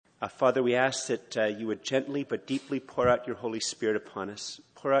Father, we ask that you would gently but deeply pour out your Holy Spirit upon us.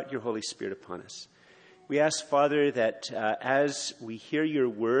 Pour out your Holy Spirit upon us. We ask, Father, that as we hear your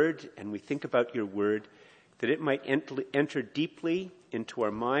word and we think about your word, that it might enter deeply into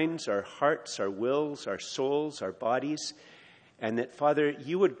our minds, our hearts, our wills, our souls, our bodies, and that, Father,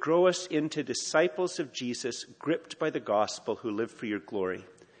 you would grow us into disciples of Jesus, gripped by the gospel, who live for your glory.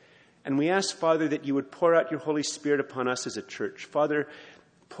 And we ask, Father, that you would pour out your Holy Spirit upon us as a church. Father,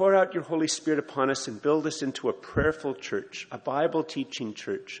 pour out your Holy Spirit upon us and build us into a prayerful church, a Bible-teaching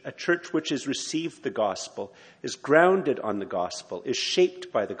church, a church which has received the gospel, is grounded on the gospel, is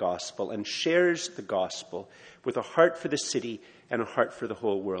shaped by the gospel, and shares the gospel with a heart for the city and a heart for the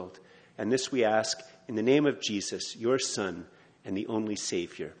whole world. And this we ask in the name of Jesus, your Son and the only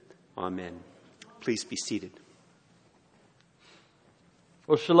Savior. Amen. Please be seated.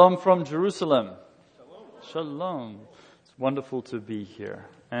 Well, shalom from Jerusalem. Shalom. It's wonderful to be here.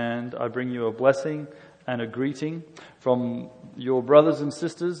 And I bring you a blessing and a greeting from your brothers and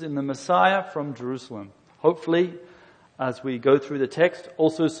sisters in the Messiah from Jerusalem. Hopefully, as we go through the text,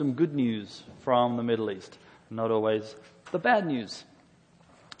 also some good news from the Middle East. Not always the bad news.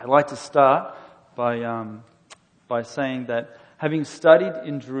 I'd like to start by saying that having studied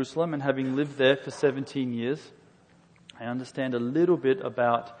in Jerusalem and having lived there for 17 years, I understand a little bit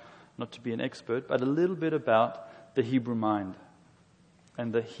about, not to be an expert, but a little bit about the Hebrew mind.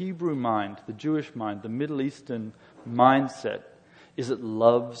 And the Hebrew mind, the Jewish mind, the Middle Eastern mindset is it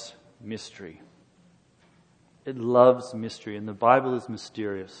loves mystery. It loves mystery, and the Bible is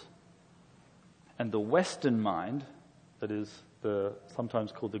mysterious. And the Western mind, that is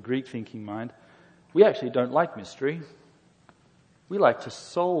sometimes called the Greek thinking mind, we actually don't like mystery. We like to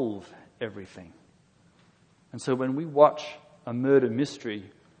solve everything. And so when we watch a murder mystery,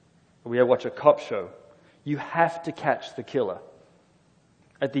 or we watch a cop show, you have to catch the killer.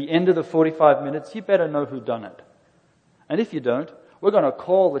 At the end of the 45 minutes, you better know who done it. And if you don't, we're going to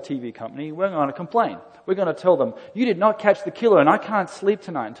call the TV company, we're going to complain. We're going to tell them, you did not catch the killer and I can't sleep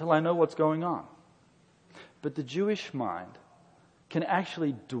tonight until I know what's going on. But the Jewish mind can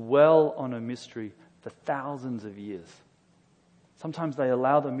actually dwell on a mystery for thousands of years. Sometimes they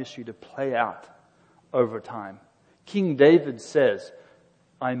allow the mystery to play out over time. King David says,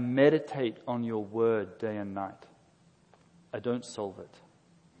 I meditate on your word day and night. I don't solve it.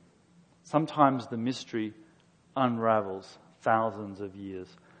 Sometimes the mystery unravels thousands of years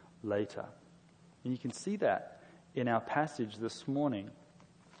later. And you can see that in our passage this morning,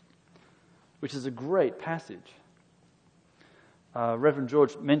 which is a great passage. Reverend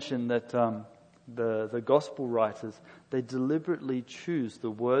George mentioned that the gospel writers, they deliberately choose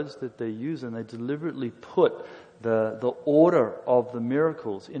the words that they use, and they deliberately put the order of the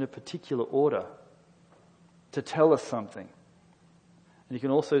miracles in a particular order to tell us something. And you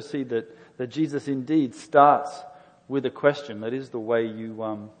can also see that Jesus indeed starts with a question. That is the way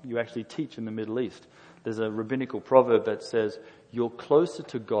you actually teach in the Middle East. There's a rabbinical proverb that says, you're closer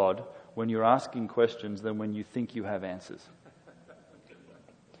to God when you're asking questions than when you think you have answers.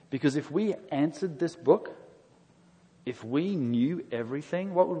 Because if we answered this book, if we knew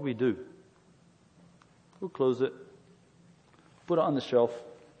everything, what would we do? We'll close it, put it on the shelf.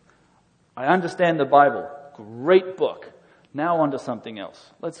 I understand the Bible. Great book. Now on to something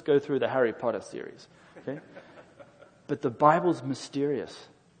else. Let's go through the Harry Potter series. Okay? But the Bible's mysterious.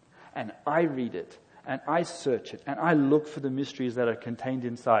 And I read it, and I search it, and I look for the mysteries that are contained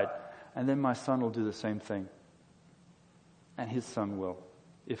inside. And then my son will do the same thing. And his son will,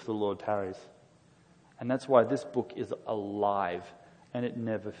 if the Lord tarries. And that's why this book is alive, and it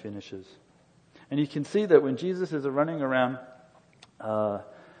never finishes. And you can see that when Jesus is running around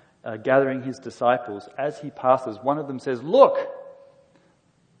gathering his disciples, as he passes, one of them says, look,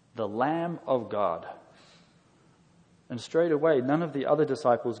 the Lamb of God. And straight away, none of the other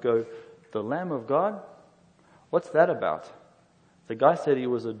disciples go, the Lamb of God? What's that about? The guy said he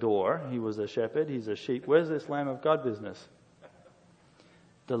was a door, he was a shepherd, he's a sheep. Where's this Lamb of God business?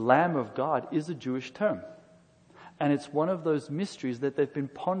 The Lamb of God is a Jewish term. And it's one of those mysteries that they've been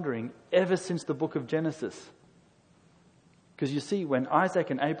pondering ever since the book of Genesis. Because you see, when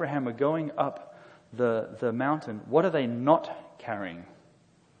Isaac and Abraham are going up the mountain, what are they not carrying?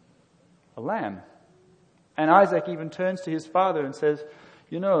 A lamb. And Isaac even turns to his father and says,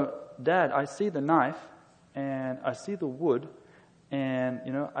 you know, Dad, I see the knife, and I see the wood, and,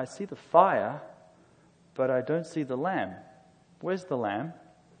 you know, I see the fire, but I don't see the lamb. Where's the lamb?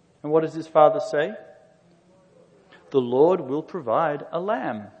 And what does his father say? The Lord will provide a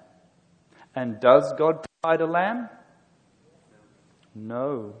lamb. And does God provide a lamb?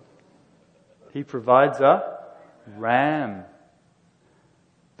 No. He provides a ram.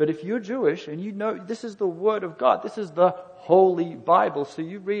 But if you're Jewish and you know this is the Word of God, this is the Holy Bible, so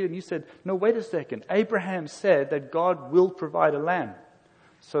you read it and you said, no, wait a second. Abraham said that God will provide a lamb.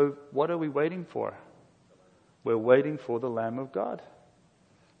 So what are we waiting for? We're waiting for the Lamb of God.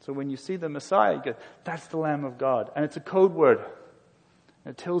 So when you see the Messiah, you go, that's the Lamb of God. And it's a code word.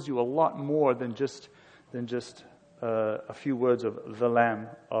 It tells you a lot more than just a few words of the Lamb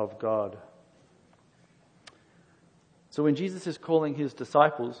of God. So when Jesus is calling his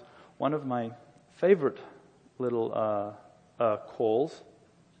disciples, one of my favorite little calls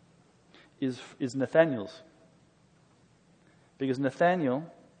is Nathaniel's. Because Nathaniel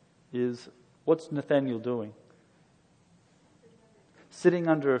is, what's Nathaniel doing? Sitting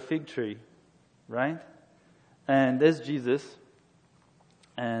under a fig tree, right? And there's Jesus,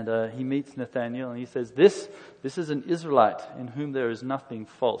 and he meets Nathaniel, and he says, this is an Israelite in whom there is nothing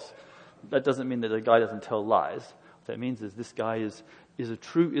false. That doesn't mean that the guy doesn't tell lies. What that means is this guy is a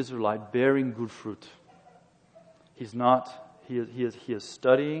true Israelite bearing good fruit. He's not, he is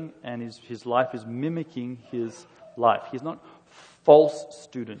studying, and his life is mimicking his life. He's not false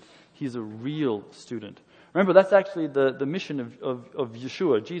student. He's a real student. Remember, that's actually the mission of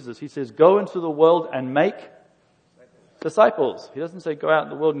Yeshua, Jesus. He says, go into the world and make disciples. He doesn't say go out in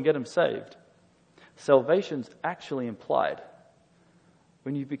the world and get them saved. Salvation's actually implied.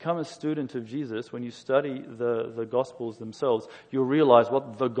 When you become a student of Jesus, when you study the Gospels themselves, you'll realize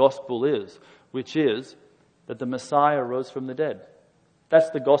what the Gospel is, which is that the Messiah rose from the dead. That's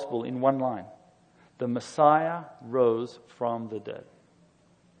the Gospel in one line. The Messiah rose from the dead.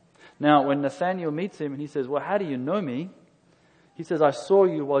 Now, when Nathanael meets him and he says, well, how do you know me? He says, I saw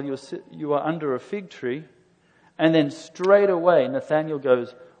you while you were under a fig tree. And then straight away, Nathanael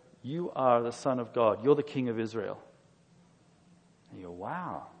goes, you are the Son of God. You're the King of Israel. And you go,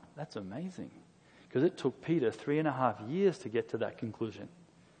 wow, that's amazing. Because it took Peter 3.5 years to get to that conclusion.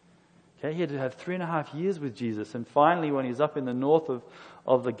 Okay, he had to have 3.5 years with Jesus. And finally, when he's up in the north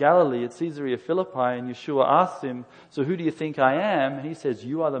of the Galilee at Caesarea Philippi, and Yeshua asks him, so who do you think I am? And he says,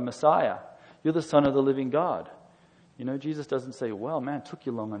 you are the Messiah. You're the Son of the living God. You know, Jesus doesn't say, well, man, it took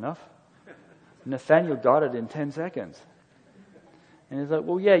you long enough. Nathanael got it in 10 seconds. And he's like,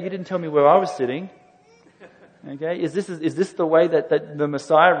 well, yeah, you didn't tell me where I was sitting. Okay, is this the way that the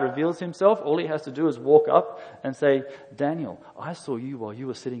Messiah reveals himself? All he has to do is walk up and say, Daniel, I saw you while you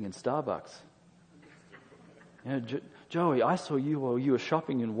were sitting in Starbucks. You know, Joey, I saw you while you were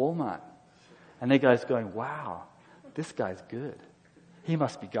shopping in Walmart. And the guy's going, wow, this guy's good. He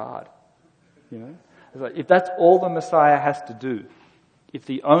must be God. You know, it's like, if that's all the Messiah has to do, if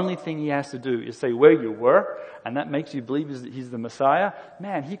the only thing he has to do is say where you were, and that makes you believe he's the Messiah,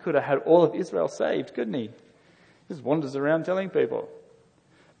 man, he could have had all of Israel saved, couldn't he? Just wanders around telling people.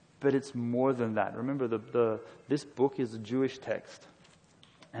 But it's more than that. Remember, this book is a Jewish text.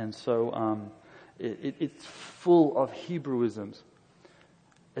 And so it's full of Hebrewisms.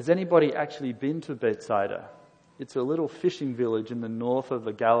 Has anybody actually been to Bethsaida? It's a little fishing village in the north of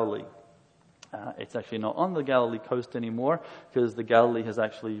the Galilee. It's actually not on the Galilee coast anymore because the Galilee has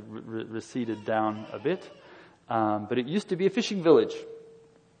actually receded down a bit. But it used to be a fishing village.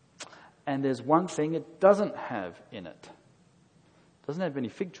 And there's one thing it doesn't have in it. It doesn't have any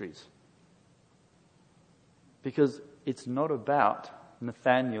fig trees. Because it's not about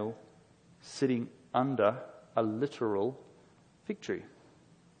Nathanael sitting under a literal fig tree.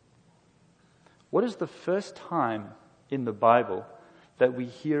 What is the first time in the Bible that we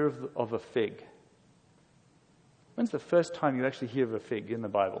hear of a fig? When's the first time you actually hear of a fig in the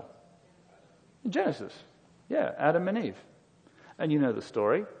Bible? In Genesis. Yeah, Adam and Eve. And you know the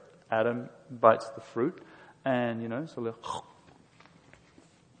story. Adam bites the fruit and, so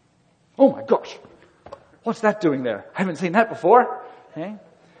oh my gosh, what's that doing there? I haven't seen that before. Okay?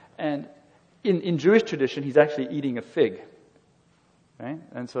 And in Jewish tradition, he's actually eating a fig. Right?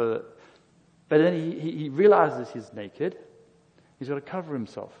 And so, but then he realizes he's naked. He's got to cover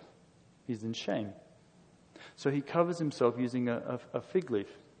himself. He's in shame. So he covers himself using a fig leaf.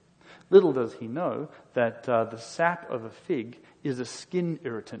 Little does he know that the sap of a fig is a skin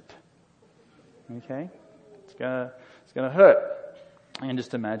irritant. Okay? It's gonna hurt. And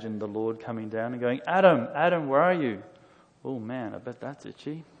just imagine the Lord coming down and going, Adam, where are you? Oh man, I bet that's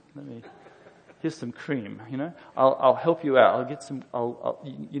itchy. Here's some cream, I'll help you out. I'll get some,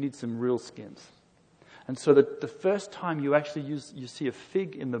 you need some real skins. And so the first time you actually you see a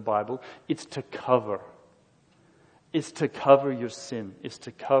fig in the Bible, it's to cover. It's to cover your sin. It's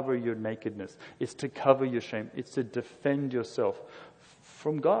to cover your nakedness. It's to cover your shame. It's to defend yourself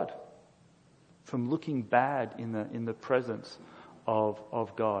from God, from looking bad in the presence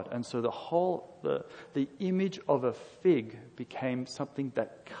of God. And so the image of a fig became something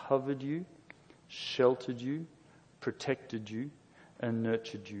that covered you, sheltered you, protected you, and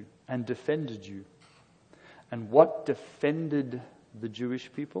nurtured you, and defended you. And what defended the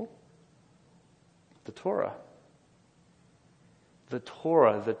Jewish people? The Torah. The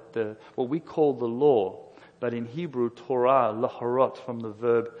Torah, what we call the law, but in Hebrew, Torah, laharot, from the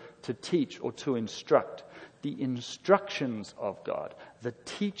verb to teach or to instruct. The instructions of God, the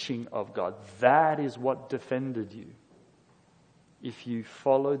teaching of God, that is what defended you. If you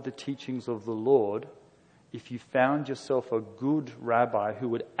followed the teachings of the Lord, if you found yourself a good rabbi who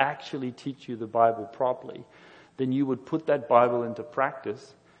would actually teach you the Bible properly, then you would put that Bible into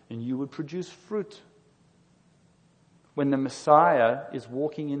practice and you would produce fruit. When the Messiah is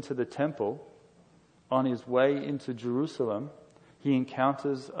walking into the temple, on his way into Jerusalem, he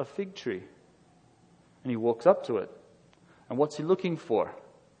encounters a fig tree. And he walks up to it. And what's he looking for?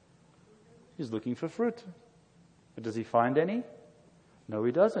 He's looking for fruit. But does he find any? No,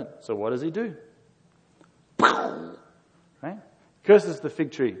 he doesn't. So what does he do? Right? Curses the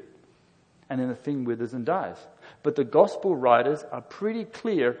fig tree. And then the thing withers and dies. But the gospel writers are pretty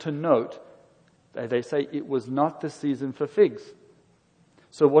clear to note that they say it was not the season for figs.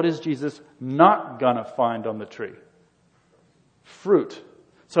 So what is Jesus not going to find on the tree? Fruit.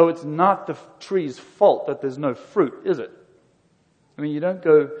 So it's not the tree's fault that there's no fruit, is it? I mean, you don't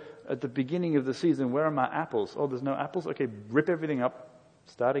go at the beginning of the season, where are my apples? Oh, there's no apples? Okay, rip everything up,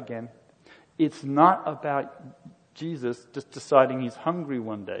 start again. It's not about Jesus just deciding he's hungry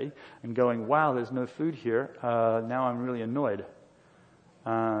one day and going, wow, there's no food here. Now I'm really annoyed.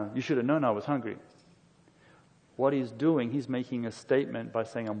 You should have known I was hungry. What he's doing, he's making a statement by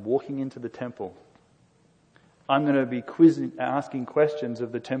saying, I'm walking into the temple. I'm going to be asking questions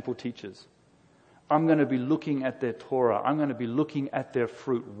of the temple teachers. I'm going to be looking at their Torah. I'm going to be looking at their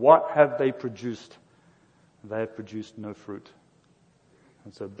fruit. What have they produced? They have produced no fruit.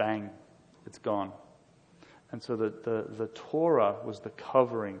 And so bang, it's gone. And so the Torah was the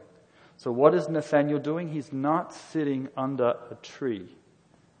covering. So what is Nathanael doing? He's not sitting under a tree.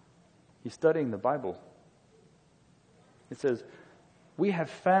 He's studying the Bible. It says, we have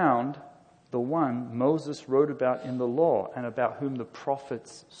found the one Moses wrote about in the law and about whom the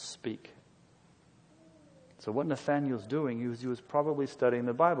prophets speak. So what Nathanael's doing, he was probably studying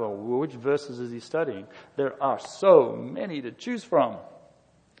the Bible. Which verses is he studying? There are so many to choose from.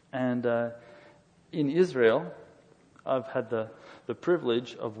 And in Israel, I've had the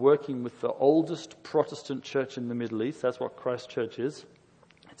privilege of working with the oldest Protestant church in the Middle East. That's what Christ Church is.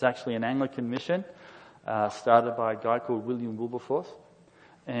 It's actually an Anglican mission started by a guy called William Wilberforce.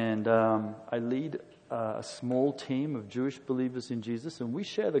 And I lead a small team of Jewish believers in Jesus, and we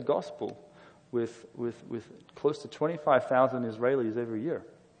share the gospel with close to 25,000 Israelis every year.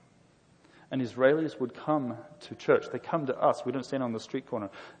 And Israelis would come to church. They come to us. We don't stand on the street corner.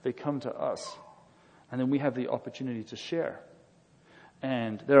 They come to us. And then we have the opportunity to share.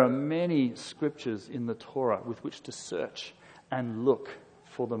 And there are many scriptures in the Torah with which to search and look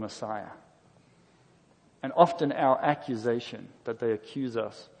for the Messiah. And often our accusation that they accuse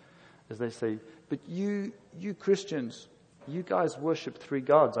us is they say, but you Christians, you guys worship 3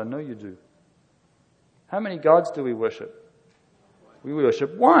 gods. I know you do. How many gods do we worship? We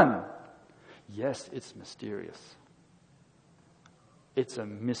worship one. Yes, it's mysterious. It's a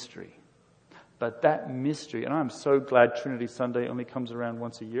mystery. But that mystery, and I'm so glad Trinity Sunday only comes around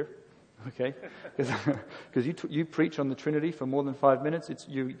once a year. Okay? Because you preach on the Trinity for more than 5 minutes,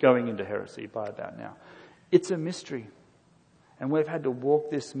 you're going into heresy by about now. It's a mystery. And we've had to walk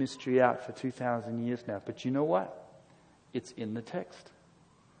this mystery out for 2,000 years now. But you know what? It's in the text.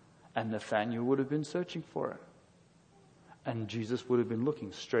 And Nathanael would have been searching for it. And Jesus would have been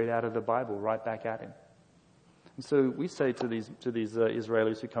looking straight out of the Bible right back at him. And so we say to these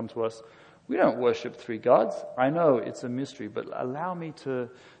Israelis who come to us, we don't worship 3 gods. I know it's a mystery, but allow me to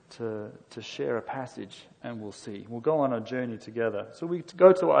share a passage and we'll see. We'll go on a journey together. So we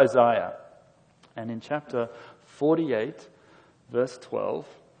go to Isaiah. And in chapter 48, verse 12,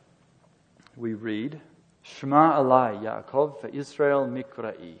 we read, Shema Alai Yaakov ve'Israel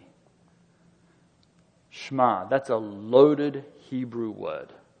Mikra'i. Shema, that's a loaded Hebrew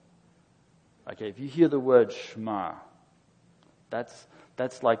word. Okay, if you hear the word Shema, that's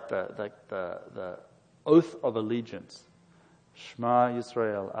like the oath of allegiance. Shema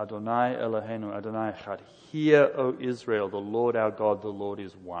Yisrael, Adonai Eloheinu, Adonai Echad. Hear, O Israel, the Lord our God, the Lord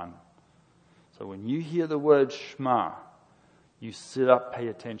is one. So when you hear the word Shema, you sit up, pay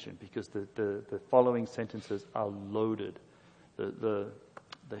attention, because the following sentences are loaded. The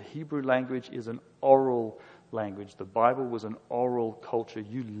Hebrew language is an oral language. The Bible was an oral culture.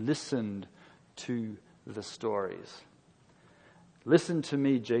 You listened to the stories. Listen to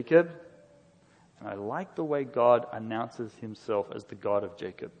me, Jacob. And I like the way God announces himself as the God of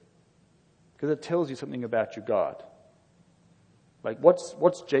Jacob, because it tells you something about your God. Like,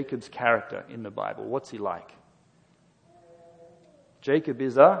 what's Jacob's character in the Bible? What's he like? Jacob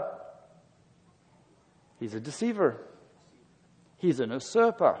is he's a deceiver. He's an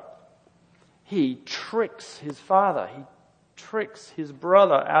usurper. He tricks his father. He tricks his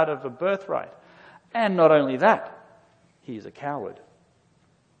brother out of a birthright. And not only that, he's a coward.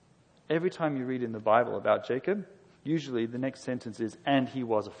 Every time you read in the Bible about Jacob, usually the next sentence is, and he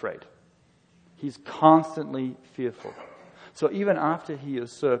was afraid. He's constantly fearful. So even after he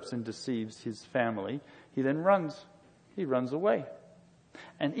usurps and deceives his family, he then runs. He runs away.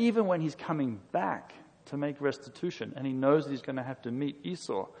 And even when he's coming back to make restitution, and he knows that he's going to have to meet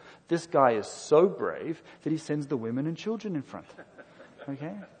Esau, this guy is so brave that he sends the women and children in front.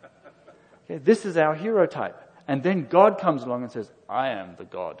 Okay, this is our hero type. And then God comes along and says, I am the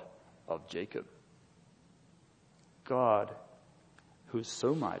God of Jacob. God, who is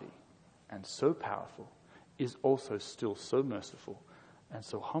so mighty and so powerful, is also still so merciful and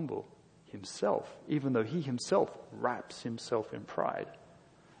so humble himself, even though he himself wraps himself in pride,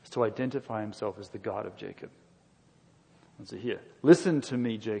 is to identify himself as the God of Jacob. And so here, listen to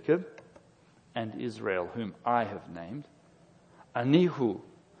me, Jacob and Israel, whom I have named. Anihu,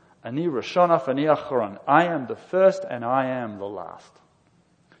 Ani Rashonaf, Ani Acharon. I am the first and I am the last.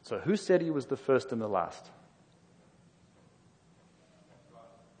 So who said he was the first and the last?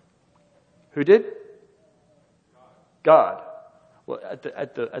 Who did? God. Well,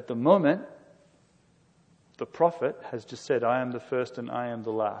 at the moment, the prophet has just said, I am the first and I am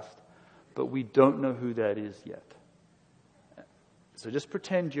the last. But we don't know who that is yet. So just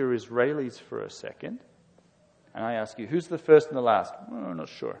pretend you're Israelis for a second. And I ask you, who's the first and the last? Well, I'm not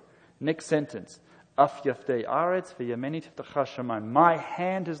sure. Next sentence. Af yaftei aretz v'yameni tiftacha shamayim. My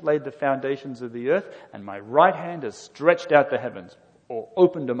hand has laid the foundations of the earth, and my right hand has stretched out the heavens, or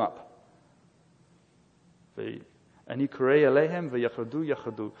opened them up. Ani kurei alehem v'yachadu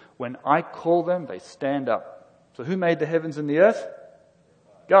yachadu. When I call them, they stand up. So who made the heavens and the earth?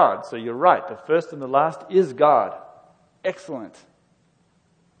 God. So you're right. The first and the last is God. Excellent.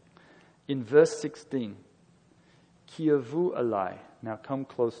 In verse 16, Kiyavu alai. Now come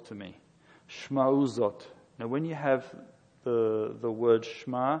close to me. Shma'u zot. Now when you have the word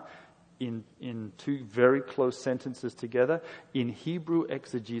shma in two very close sentences together, in Hebrew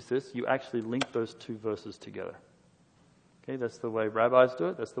exegesis, you actually link those two verses together. Okay, that's the way rabbis do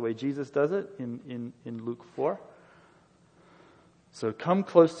it. That's the way Jesus does it in Luke 4. So come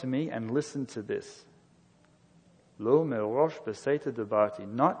close to me and listen to this. Lo me'rosh b'seita debarti.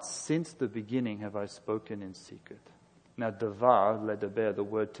 Not since the beginning have I spoken in secret. Now, davar, ledaber, the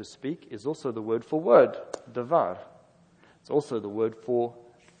word to speak, is also the word for word, davar. It's also the word for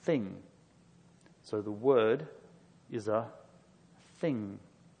thing. So the word is a thing.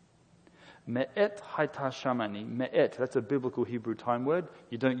 Me'et haita shamani. Me'et, that's a biblical Hebrew time word.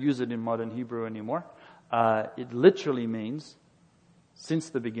 You don't use it in modern Hebrew anymore. It literally means since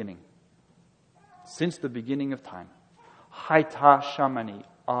the beginning. Since the beginning of time. Haita shamani.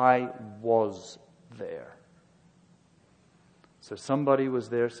 I was there. So somebody was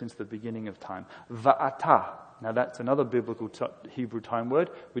there since the beginning of time. Va'ata. Now that's another biblical Hebrew time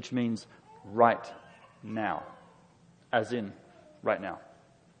word, which means right now. As in, right now.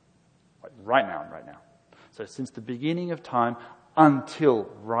 Right now and right now. So since the beginning of time until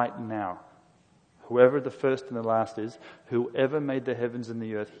right now. Whoever the first and the last is, whoever made the heavens and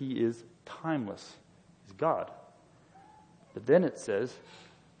the earth, he is timeless. He's God. But then it says,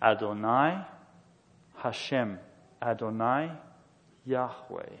 Adonai Hashem. Adonai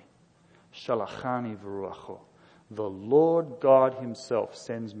Yahweh, Shalachani v'ruacho. The Lord God himself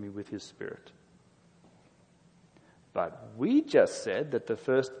sends me with his Spirit. But we just said that the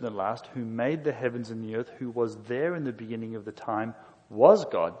first and the last, who made the heavens and the earth, who was there in the beginning of the time, was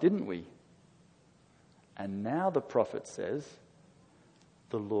God, didn't we? And now the prophet says,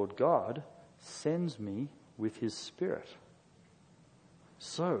 the Lord God sends me with his Spirit.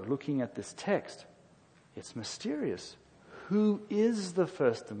 So, looking at this text, it's mysterious. Who is the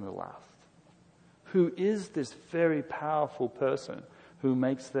first and the last? Who is this very powerful person who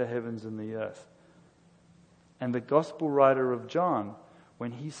makes the heavens and the earth? And the gospel writer of John,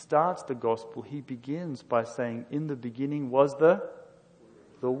 when he starts the gospel, he begins by saying, in the beginning was the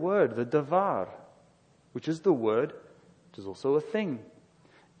word, the davar, which is the word, which is also a thing.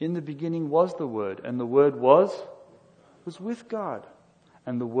 In the beginning was the word, and the word was with God,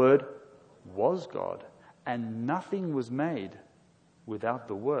 and the word was God. and nothing was made without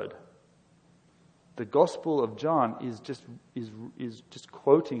the Word. The Gospel of John is just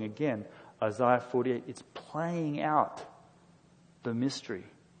quoting again Isaiah 48. It's playing out the mystery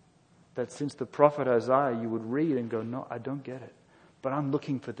that since the prophet Isaiah you would read and go, no, I don't get it. But I'm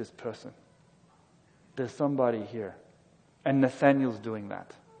looking for this person. There's somebody here. And Nathanael's doing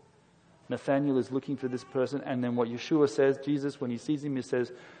that. Nathanael is looking for this person, and then what Yeshua says, Jesus, when he sees him, he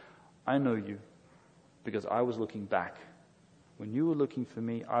says, I know you because I was looking back. When you were looking for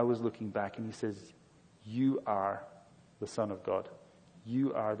me, I was looking back. And he says, you are the Son of God.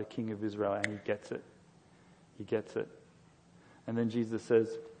 You are the King of Israel. And he gets it. He gets it. And then Jesus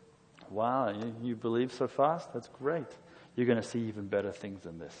says, wow, you believe so fast? That's great. You're going to see even better things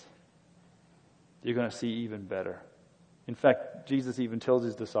than this. You're going to see even better. In fact, Jesus even tells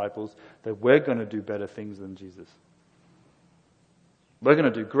his disciples that we're going to do better things than Jesus. We're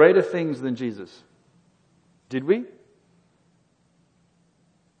going to do greater things than Jesus. Did we?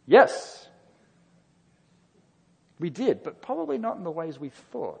 Yes. We did, but probably not in the ways we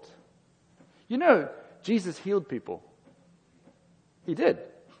thought. You know, Jesus healed people. He did.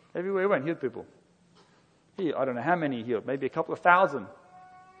 Everywhere he went, healed people. I don't know how many he healed, maybe a couple of thousand.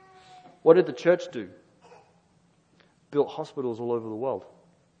 What did the church do? Built hospitals all over the world.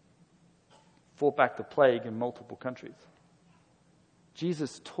 Fought back the plague in multiple countries.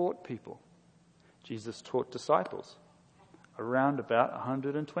 Jesus taught people. Jesus taught disciples. Around about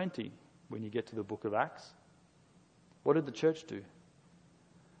 120 when you get to the book of Acts. What did the church do?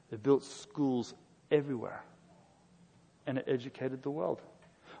 They built schools everywhere. And it educated the world.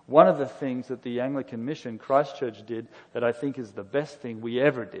 One of the things that the Anglican Mission, Christchurch, did that I think is the best thing we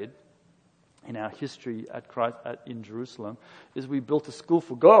ever did in our history in Jerusalem is we built a school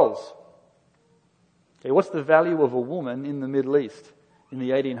for girls. Okay, what's the value of a woman in the Middle East in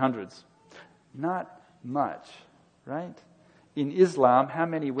the 1800s? Not much, right? In Islam, how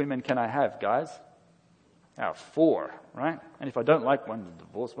many women can I have, guys? 4, right? And if I don't like one,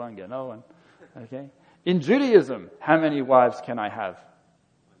 divorce one, get another one. Okay. In Judaism, how many wives can I have?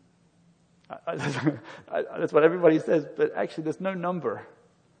 That's what everybody says, but actually there's no number.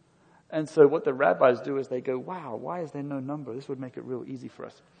 And so what the rabbis do is they go, wow, why is there no number? This would make it real easy for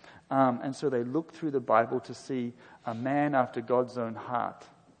us. And so they look through the Bible to see a man after God's own heart.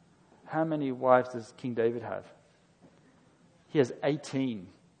 How many wives does King David have? He has 18.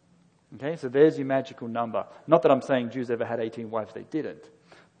 Okay, so there's your magical number. Not that I'm saying Jews ever had 18 wives, they didn't.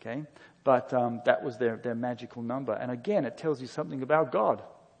 Okay, but that was their magical number. And again, it tells you something about God.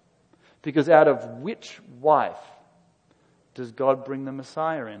 Because out of which wife does God bring the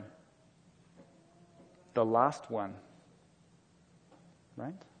Messiah in? The last one.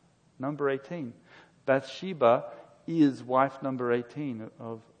 Right? Number 18. Bathsheba is wife number 18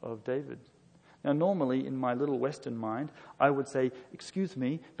 of David. Now, normally, in my little Western mind, I would say, excuse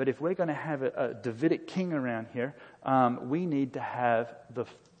me, but if we're going to have a Davidic king around here, we need to have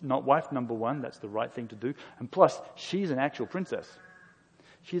not wife number 1, that's the right thing to do, and plus, she's an actual princess.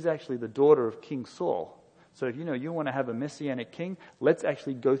 She's actually the daughter of King Saul. So if you want to have a messianic king, let's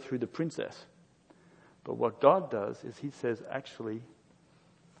actually go through the princess. But what God does is he says, actually,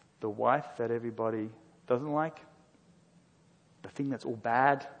 the wife that everybody doesn't like, the thing that's all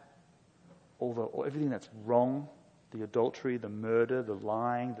bad, everything that's wrong, the adultery, the murder, the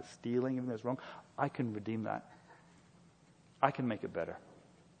lying, the stealing, everything that's wrong, I can redeem that. I can make it better.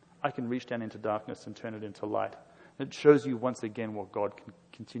 I can reach down into darkness and turn it into light. It shows you once again what God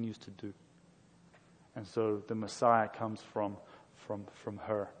continues to do. And so the Messiah comes from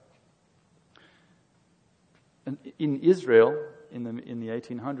her. And in Israel, in the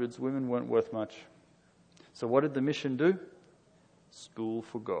 1800s, women weren't worth much. So what did the mission do? School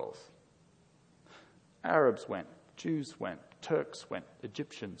for girls. Arabs went, Jews went, Turks went,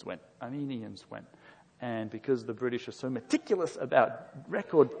 Egyptians went, Armenians went. And because the British are so meticulous about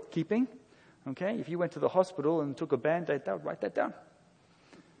record keeping, okay, if you went to the hospital and took a Band-Aid, they would write that down.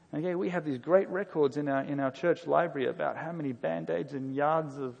 Okay, we have these great records in our church library about how many Band-Aids and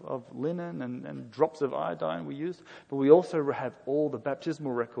yards of linen and drops of iodine we used. But we also have all the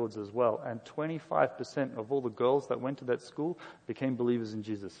baptismal records as well. And 25% of all the girls that went to that school became believers in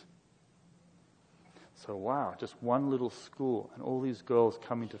Jesus. So wow, just one little school and all these girls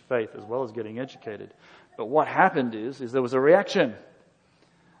coming to faith as well as getting educated. But what happened is there was a reaction.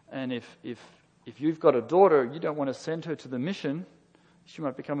 And if you've got a daughter, you don't want to send her to the mission, she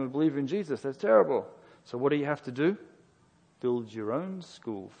might become a believer in Jesus. That's terrible. So what do you have to do? Build your own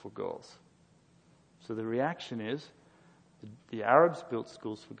school for girls. So the reaction is, the Arabs built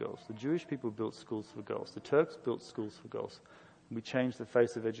schools for girls. The Jewish people built schools for girls. The Turks built schools for girls. We changed the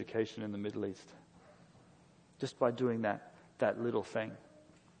face of education in the Middle East. just by doing that little thing.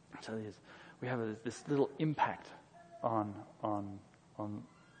 So we have this little impact on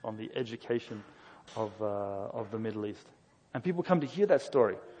the education of the Middle East. And people come to hear that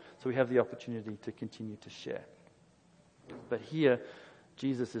story. So we have the opportunity to continue to share. But here,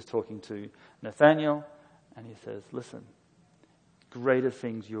 Jesus is talking to Nathanael, and he says, listen, greater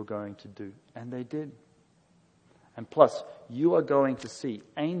things you're going to do. And they did. And plus, you are going to see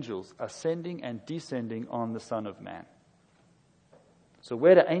angels ascending and descending on the Son of Man. So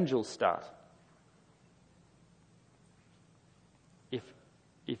where do angels start?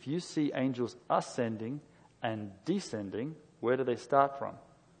 If you see angels ascending and descending, where do they start from?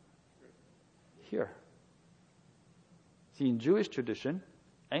 Here. See, in Jewish tradition,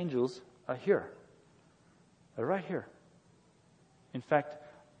 angels are here. They're right here. In fact,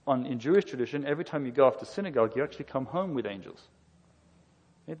 in Jewish tradition, every time you go off to synagogue, you actually come home with angels.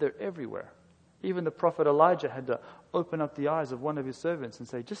 They're everywhere. Even the prophet Elijah had to open up the eyes of one of his servants and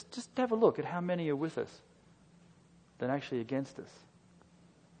say, just have a look at how many are with us than actually against us.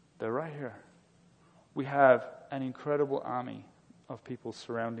 They're right here. We have an incredible army of people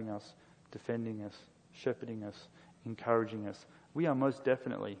surrounding us, defending us, shepherding us, encouraging us. We are most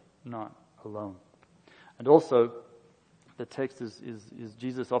definitely not alone. And also, the text is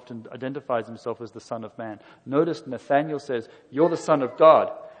Jesus often identifies himself as the Son of Man. Notice Nathanael says, you're the Son of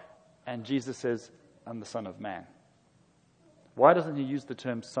God. And Jesus says, I'm the Son of Man. Why doesn't he use the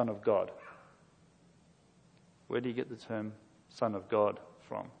term Son of God? Where do you get the term Son of God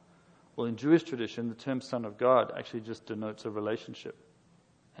from? Well, in Jewish tradition, the term Son of God actually just denotes a relationship.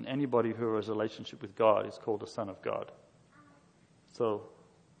 And anybody who has a relationship with God is called a son of God. So,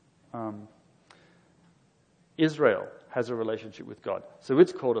 Israel has a relationship with God, so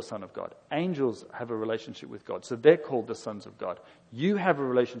it's called a son of God. Angels have a relationship with God, so they're called the sons of God. You have a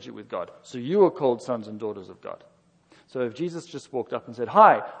relationship with God, so you are called sons and daughters of God. So if Jesus just walked up and said,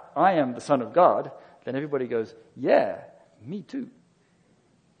 hi, I am the Son of God, then everybody goes, yeah, me too.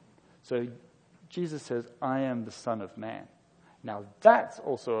 So Jesus says, I am the Son of Man. Now that's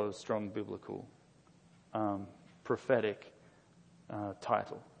also a strong biblical, prophetic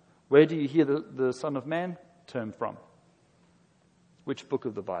title. Where do you hear the Son of Man term from? Which book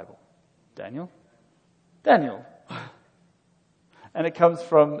of the Bible? Daniel. And it comes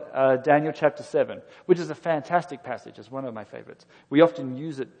from Daniel chapter 7, which is a fantastic passage. It's one of my favorites. We often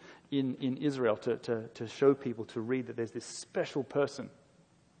use it in Israel to show people, to read that there's this special person.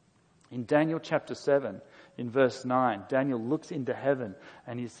 In Daniel chapter 7, in verse 9, Daniel looks into heaven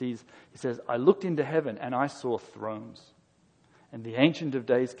and he says, I looked into heaven and I saw thrones. And the Ancient of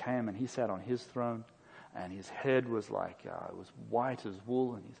Days came and he sat on his throne. And his head was it was white as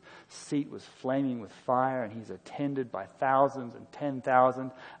wool, and his seat was flaming with fire, and he's attended by thousands and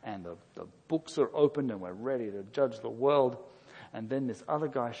 10,000, and the books are opened, and we're ready to judge the world. And then this other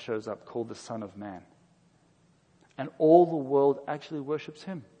guy shows up called the Son of Man. And all the world actually worships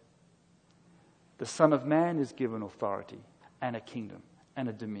him. The Son of Man is given authority, and a kingdom, and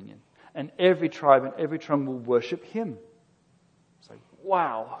a dominion. And every tribe and every tongue will worship him. It's like,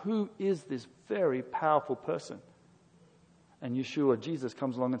 wow, who is this very powerful person? And Yeshua, Jesus,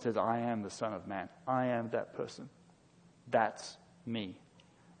 comes along and says, I am the Son of Man. I am that person. That's me.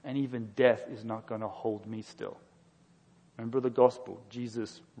 And even death is not going to hold me still. Remember the gospel.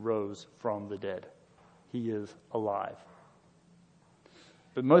 Jesus rose from the dead. He is alive.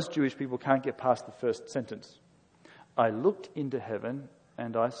 But most Jewish people can't get past the first sentence. I looked into heaven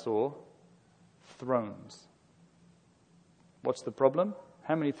and I saw thrones. What's the problem?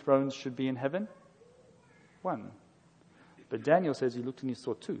 How many thrones should be in heaven? 1. But Daniel says he looked and he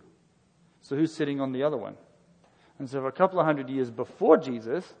saw 2. So who's sitting on the other one? And so for a couple of hundred years before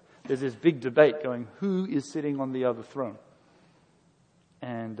Jesus, there's this big debate going, who is sitting on the other throne?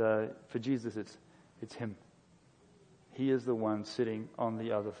 And for Jesus, it's him. He is the one sitting on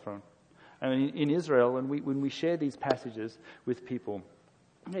the other throne. I mean, in Israel, when we share these passages with people,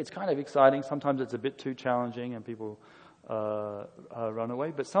 it's kind of exciting. Sometimes it's a bit too challenging and people run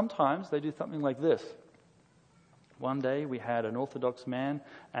away. But sometimes they do something like this. One day we had an Orthodox man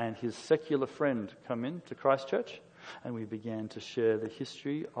and his secular friend come in to Christchurch, and we began to share the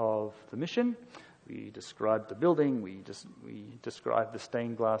history of the mission. We described the building. We described the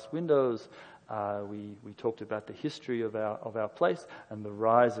stained glass windows. We talked about the history of our place and the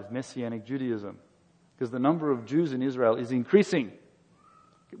rise of Messianic Judaism, because the number of Jews in Israel is increasing.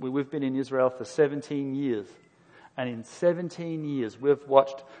 We've been in Israel for 17 years. And in 17 years, we've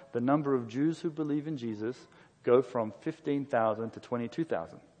watched the number of Jews who believe in Jesus go from 15,000 to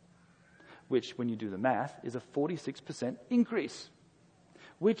 22,000, which, when you do the math, is a 46% increase,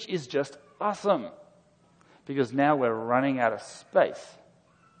 which is just awesome. because now we're running out of space.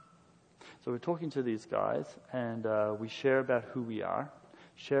 So we're talking to these guys, and we share about who we are,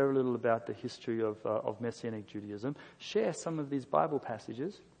 share a little about the history of Messianic Judaism, share some of these Bible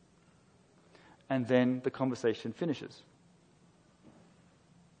passages, and then the conversation finishes.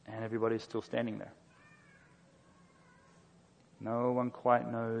 And everybody's still standing there. No one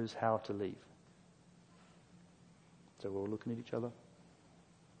quite knows how to leave. So we're all looking at each other.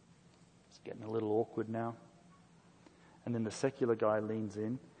 It's getting a little awkward now. And then the secular guy leans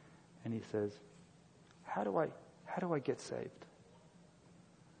in and he says, how do I get saved?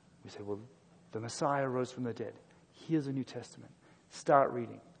 We say, well, the Messiah rose from the dead. Here's a New Testament. Start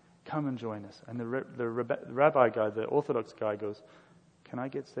reading. Come and join us. And the rabbi guy, the Orthodox guy goes, can I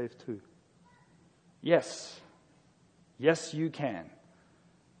get saved too? Yes. Yes, you can.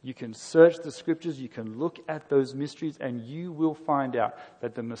 You can search the scriptures, you can look at those mysteries, and you will find out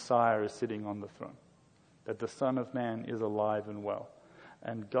that the Messiah is sitting on the throne, that the Son of Man is alive and well.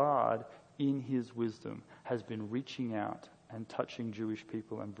 And God, in his wisdom, has been reaching out and touching Jewish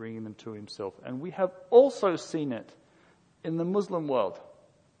people and bringing them to himself. And we have also seen it in the Muslim world.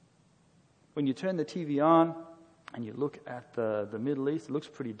 When you turn the TV on and you look at the Middle East, it looks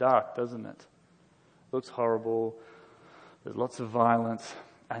pretty dark, doesn't it? It looks horrible. There's lots of violence,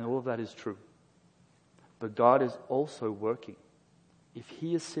 and all of that is true. But God is also working. If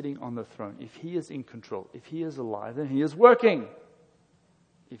he is sitting on the throne, if he is in control, if he is alive, then he is working.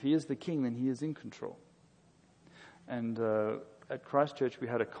 If he is the king, then he is in control. And at Christchurch, we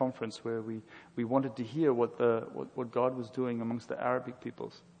had a conference where we wanted to hear what God was doing amongst the Arabic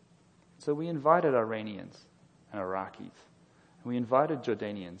peoples. So we invited Iranians and Iraqis. And we invited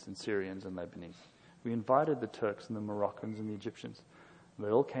Jordanians and Syrians and Lebanese. We invited the Turks and the Moroccans and the Egyptians. They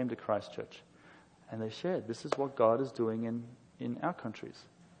all came to Christchurch. And they shared, this is what God is doing in our countries.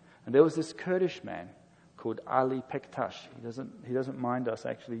 And there was this Kurdish man called Ali Pektash. He doesn't mind us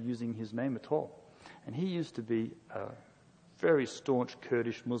actually using his name at all. And he used to be a very staunch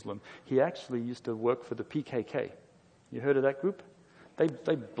Kurdish Muslim. He actually used to work for the PKK. You heard of that group?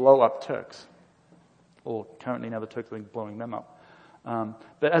 They blow up Turks. Or currently now the Turks are blowing them up.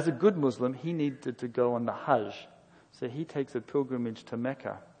 But as a good Muslim, he needed to go on the Hajj. So he takes a pilgrimage to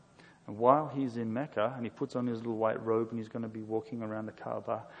Mecca. And while he's in Mecca, and he puts on his little white robe and he's going to be walking around the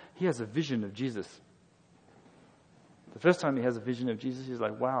Kaaba, he has a vision of Jesus. The first time he has a vision of Jesus, he's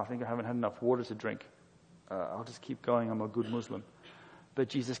like, wow, I think I haven't had enough water to drink. I'll just keep going, I'm a good Muslim. But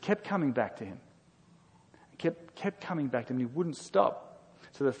Jesus kept coming back to him. Kept coming back to him, and he wouldn't stop.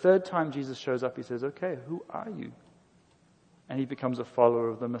 So the third time Jesus shows up, he says, okay, who are you? And he becomes a follower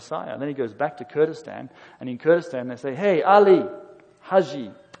of the Messiah. And then he goes back to Kurdistan, and in Kurdistan they say, hey, Ali,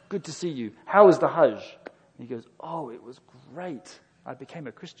 Haji, good to see you. How was the Hajj? And he goes, oh, it was great. I became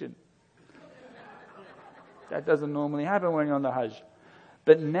a Christian. That doesn't normally happen when you're on the Hajj.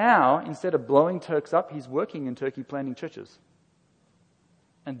 But now, instead of blowing Turks up, he's working in Turkey planting churches.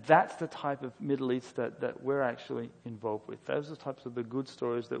 And that's the type of Middle East that we're actually involved with. Those are the types of the good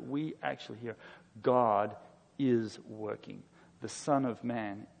stories that we actually hear. God is working. The Son of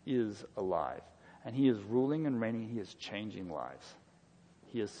Man is alive. And he is ruling and reigning. He is changing lives.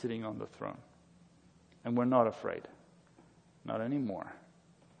 He is sitting on the throne. And we're not afraid. Not anymore.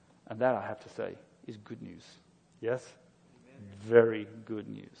 And that, I have to say, is good news. Yes? Amen. Very good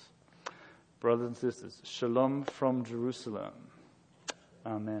news. Brothers and sisters, shalom from Jerusalem.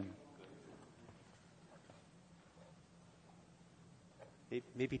 Amen.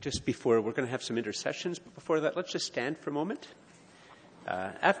 Maybe just before, we're going to have some intercessions, but before that, let's just stand for a moment.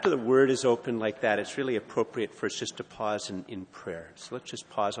 After the word is open like that, it's really appropriate for us just to pause in prayer. So let's just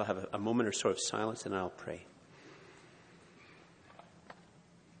pause. I'll have a moment or so of silence, and I'll pray.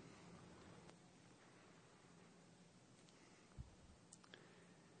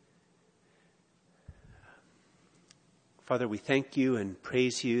 Father, we thank you and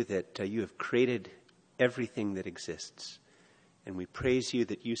praise you that you have created everything that exists. And we praise you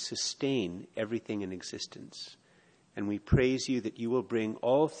that you sustain everything in existence. And we praise you that you will bring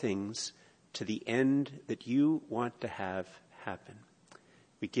all things to the end that you want to have happen.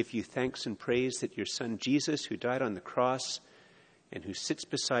 We give you thanks and praise that your Son Jesus, who died on the cross and who sits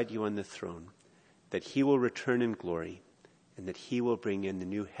beside you on the throne, that he will return in glory and that he will bring in the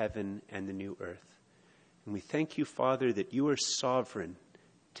new heaven and the new earth. And we thank you, Father, that you are sovereign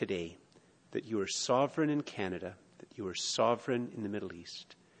today, that you are sovereign in Canada, that you are sovereign in the Middle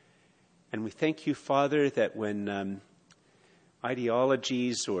East. And we thank you, Father, that when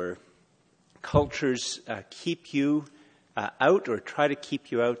ideologies or cultures keep you out or try to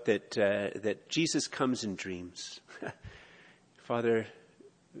keep you out, that Jesus comes in dreams. Father,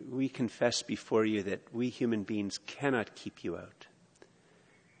 we confess before you that we human beings cannot keep you out.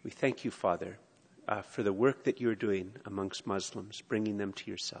 We thank you, Father, for the work that you're doing amongst Muslims, bringing them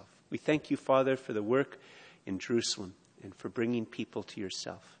to yourself. We thank you, Father, for the work in Jerusalem and for bringing people to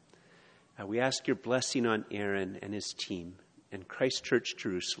yourself. We ask your blessing on Aaron and his team and Christ Church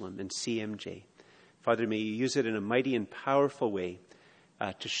Jerusalem and CMJ. Father, may you use it in a mighty and powerful way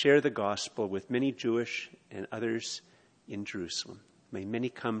to share the gospel with many Jewish and others in Jerusalem. May many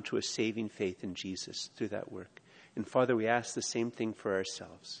come to a saving faith in Jesus through that work. And Father, we ask the same thing for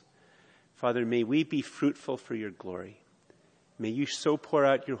ourselves. Father, may we be fruitful for your glory. May you so pour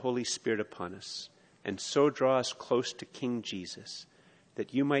out your Holy Spirit upon us and so draw us close to King Jesus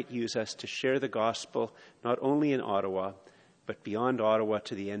that you might use us to share the gospel not only in Ottawa, but beyond Ottawa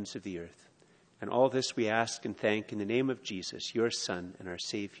to the ends of the earth. And all this we ask and thank in the name of Jesus, your Son and our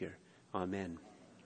Savior. Amen.